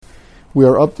We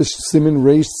are up to Siman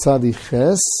Reish Tzadi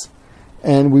Ches,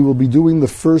 and we will be doing the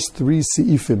first three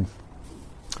Seifim.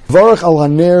 Varach al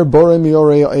haner borei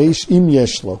miorei ha'esh im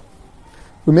yeshlo.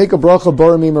 We make a bracha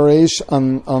borei miorei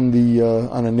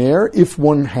on a ner if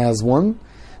one has one.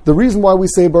 The reason why we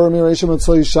say borei miorei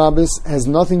Motzei Shabbos has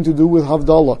nothing to do with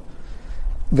Havdalah.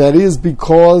 That is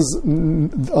because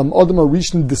Adam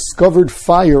HaRishon discovered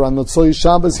fire on Motzei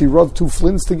Shabbos. He rubbed two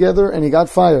flints together and he got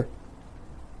fire.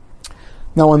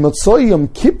 Now on Motzei Yom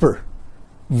Kippur,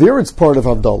 there it's part of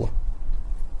Havdalah.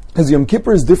 Because Yom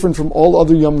Kippur is different from all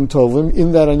other Yom Tovim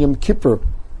in that on Yom Kippur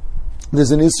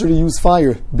there's an Isser to use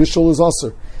fire. Bishul is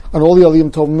Asr. On all the other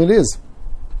Yom Tovim it is.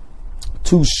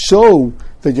 To show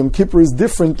that Yom Kippur is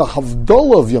different, the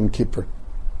Havdalah of Yom Kippur,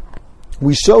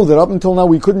 we show that up until now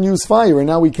we couldn't use fire and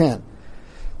now we can.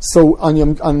 So on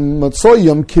Motzei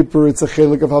Yom Kippur it's a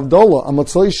chelik of Havdalah. On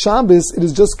Motzei Shabbos it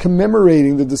is just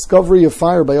commemorating the discovery of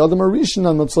fire by Adam HaRishon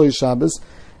on Motzei Shabbos,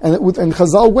 and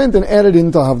Chazal went and added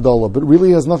into Havdalah, but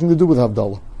really has nothing to do with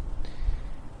Havdalah.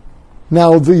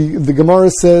 Now the Gemara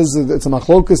says it's a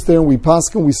machlokas there, and we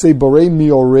paskin, we say borei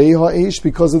miorei ha'esh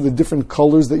because of the different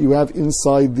colors that you have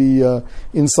inside the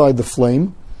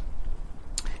flame.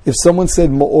 If someone said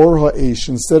ma'or ha'esh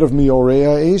instead of miorei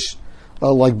ha'esh,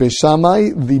 like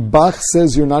Beishamai, the Bach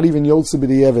says you're not even Yotze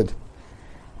B'di'evid.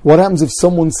 What happens if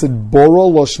someone said Boro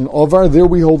Loshen Ovar? There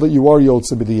we hold that you are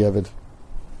Yotze B'di'evid.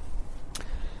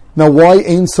 Now, why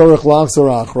Ein Sarach Lachzor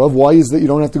Achrav? Why is that you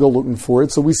don't have to go looking for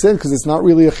it? So we said because it's not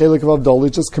really a chelik of Havdalah,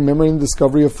 it's just commemorating the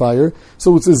discovery of fire.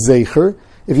 So it's a Zeicher.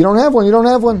 If you don't have one, you don't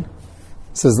have one.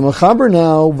 Says the Mechaber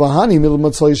now, Vahani Mil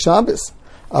Motzei Shabbos.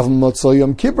 Av Motzei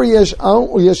Yom Kippur Yesh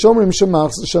Omrim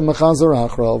Shemachazor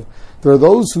Achrav. There are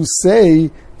those who say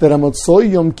that on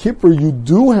Motzei Yom Kippur you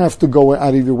do have to go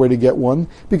out of your way to get one,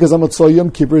 because on Motzei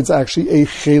Yom Kippur it's actually a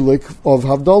chelik of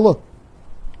Havdalah.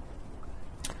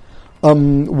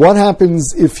 What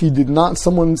happens if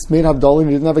someone's made Havdalah and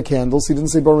he didn't have a candle, so he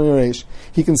didn't say Borei Mi'oreish?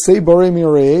 He can say Borei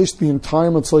Mi'oreish the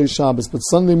entire Motzei Shabbos, but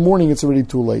Sunday morning it's already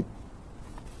too late.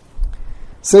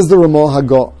 Says the Ramah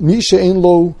Haggah, Mi she'ein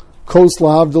lo kos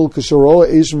lahavdil k'shoroa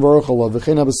eish v'varach alav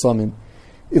v'chein habesamim.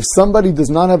 If somebody does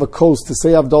not have a kos to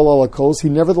say Havdalah ala kos, he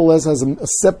nevertheless has a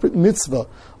separate mitzvah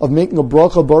of making a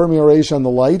bracha borei mi'oreish on the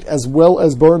light, as well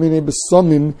as borei minei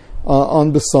besamim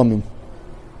on besamim.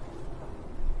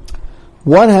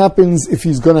 What happens if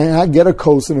he's going to get a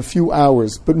kos in a few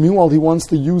hours, but meanwhile he wants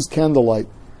to use candlelight?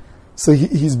 So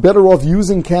he's better off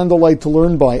using candlelight to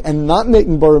learn by, and not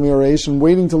making borei mi'oreish, and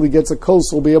waiting till he gets a kos,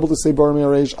 so he'll be able to say borei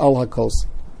mi'oreish al hakos.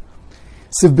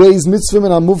 The mitzvah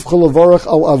min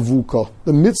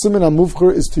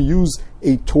amuvchar is to use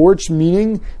a torch,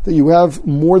 meaning that you have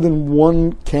more than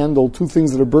one candle, two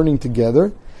things that are burning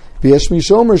together. There's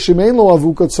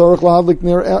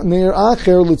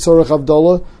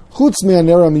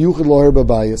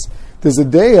a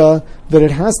daya that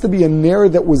it has to be a ner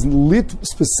that was lit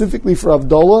specifically for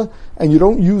Havdalah, and you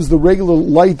don't use the regular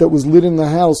light that was lit in the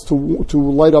house to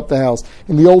light up the house.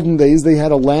 In the olden days, they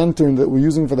had a lantern that we're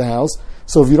using for the house.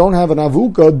 So if you don't have an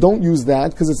avuka, don't use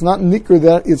that, because it's not nikr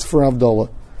that it's for Havdalah.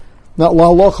 Now, la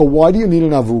halacha, why do you need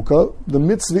an avuka? The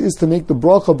mitzvah is to make the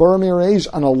bracha borei mi'oreish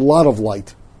on a lot of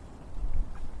light.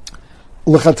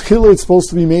 Lechatchila, it's supposed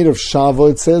to be made of shava,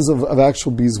 it says, of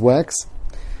actual beeswax.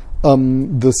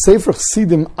 The Sefer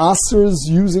Chassidim asers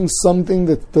using something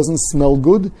that doesn't smell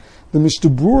good. The Mishnah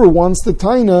Berurah wants the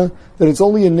taina that it's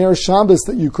only a ner Shabbos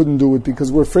that you couldn't do it,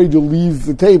 because we're afraid you'll leave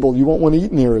the table, you won't want to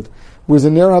eat near it. Whereas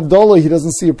a ner Havdalah, he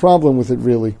doesn't see a problem with it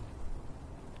really.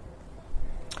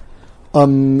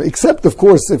 Except, of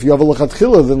course, if you have a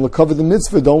lechatchila, then cover the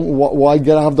mitzvah. Why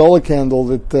get a Havdalah candle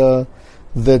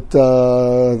that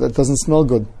doesn't smell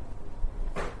good?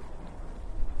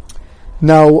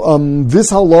 Now,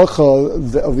 this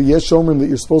halacha of the Yesh Omrim that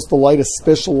you're supposed to light a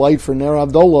special light for ner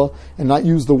Havdalah and not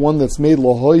use the one that's made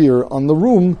lahoyer on the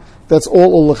room, that's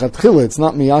all lechatchila. It's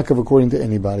not miyakav according to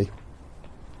anybody.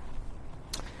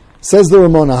 Says the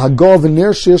Ramona, Haggah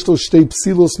v'ner sheyesh lo shtei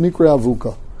psilos mikra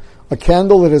avuka. A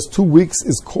candle that has 2 wicks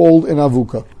is called an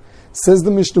avuka. Says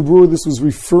the Mishnah Berurah, this was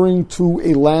referring to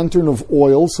a lantern of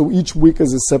oil, so each wick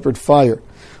is a separate fire.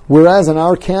 Whereas in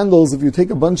our candles, if you take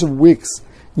a bunch of wicks,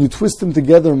 you twist them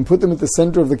together and put them at the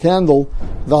center of the candle,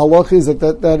 the halach is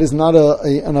that is not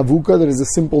an avuka, that is a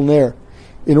simple ner.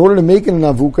 In order to make it an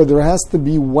avuka, there has to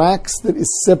be wax that is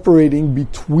separating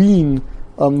between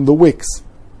the wicks.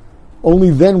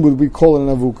 Only then would we call it an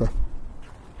avuka.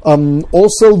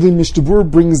 Also, the Mishnah Berurah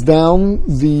brings down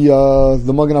the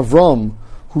Magen Avram,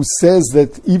 who says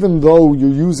that even though you're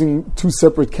using 2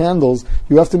 separate candles,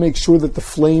 you have to make sure that the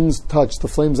flames touch, the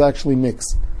flames actually mix.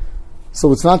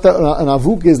 So it's not that an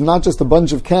avuka is not just a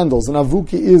bunch of candles. An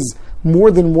avuka is more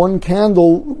than one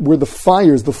candle where the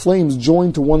flames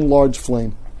join to one large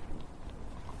flame.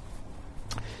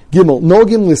 Gimel,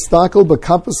 Nogim listakel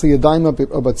b'kapas liyadayim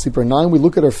b'tzipor 9. We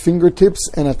look at our fingertips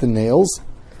and at the nails.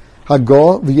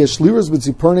 Hago v'yesh liras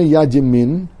b'tzipor yad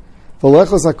yamin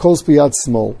v'lechos hakos b'yad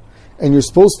smol. And you're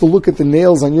supposed to look at the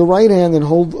nails on your right hand and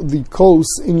hold the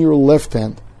kos in your left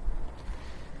hand.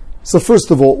 So first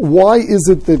of all, why is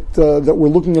it that we're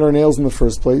looking at our nails in the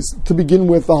first place? To begin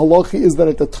with, the halacha is that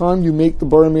at the time you make the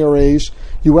bar mi'areish,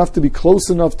 you have to be close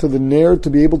enough to the ner to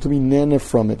be able to be nene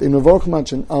from it. So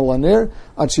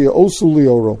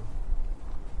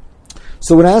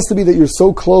it has to be that you're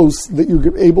so close that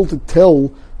you're able to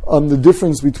tell the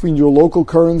difference between your local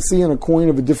currency and a coin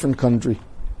of a different country.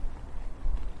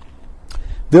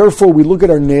 Therefore, we look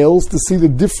at our nails to see the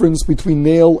difference between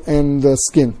nail and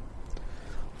skin.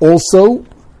 Also,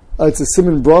 it's a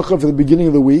Siman bracha for the beginning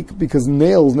of the week because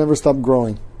nails never stop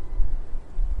growing.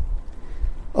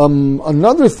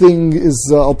 Another thing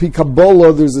is, al pi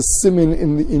Kabbalah, there's a Siman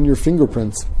in your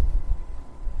fingerprints.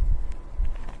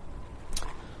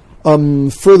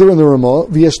 Further in the Ramah,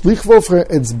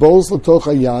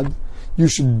 you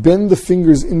should bend the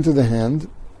fingers into the hand.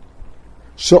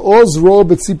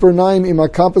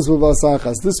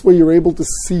 This way you're able to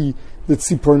see the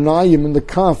tzipornayim and the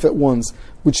kaf at once,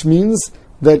 which means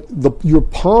that your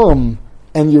palm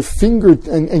and your finger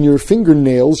and your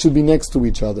fingernails should be next to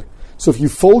each other. So if you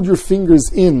fold your fingers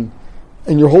in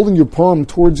and you're holding your palm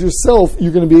towards yourself,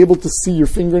 you're going to be able to see your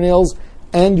fingernails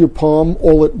and your palm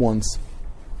all at once.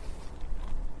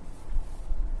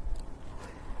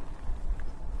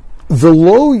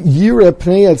 V'lo yireh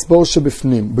pnei etzbo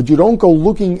shebifnim, but you don't go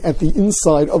looking at the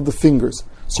inside of the fingers.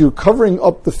 So you're covering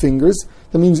up the fingers.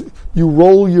 That means you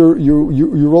roll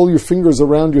your fingers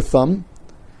around your thumb.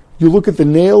 You look at the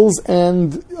nails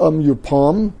and your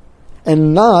palm,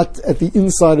 and not at the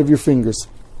inside of your fingers.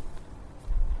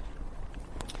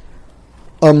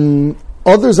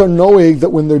 Others are knowing that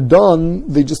when they're done,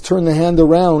 they just turn the hand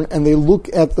around and they look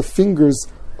at the fingers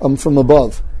from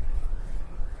above.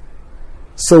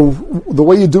 So the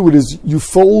way you do it is you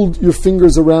fold your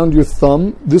fingers around your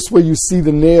thumb. This way you see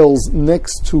the nails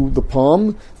next to the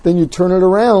palm. Then you turn it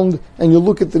around and you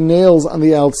look at the nails on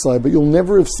the outside, but you'll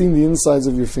never have seen the insides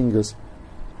of your fingers.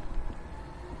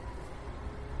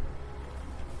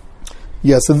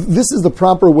 Yeah, so this is the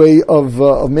proper way of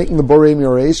making the borei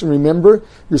mi'areish. And remember,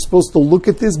 you're supposed to look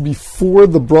at this before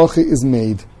the bracha is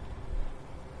made.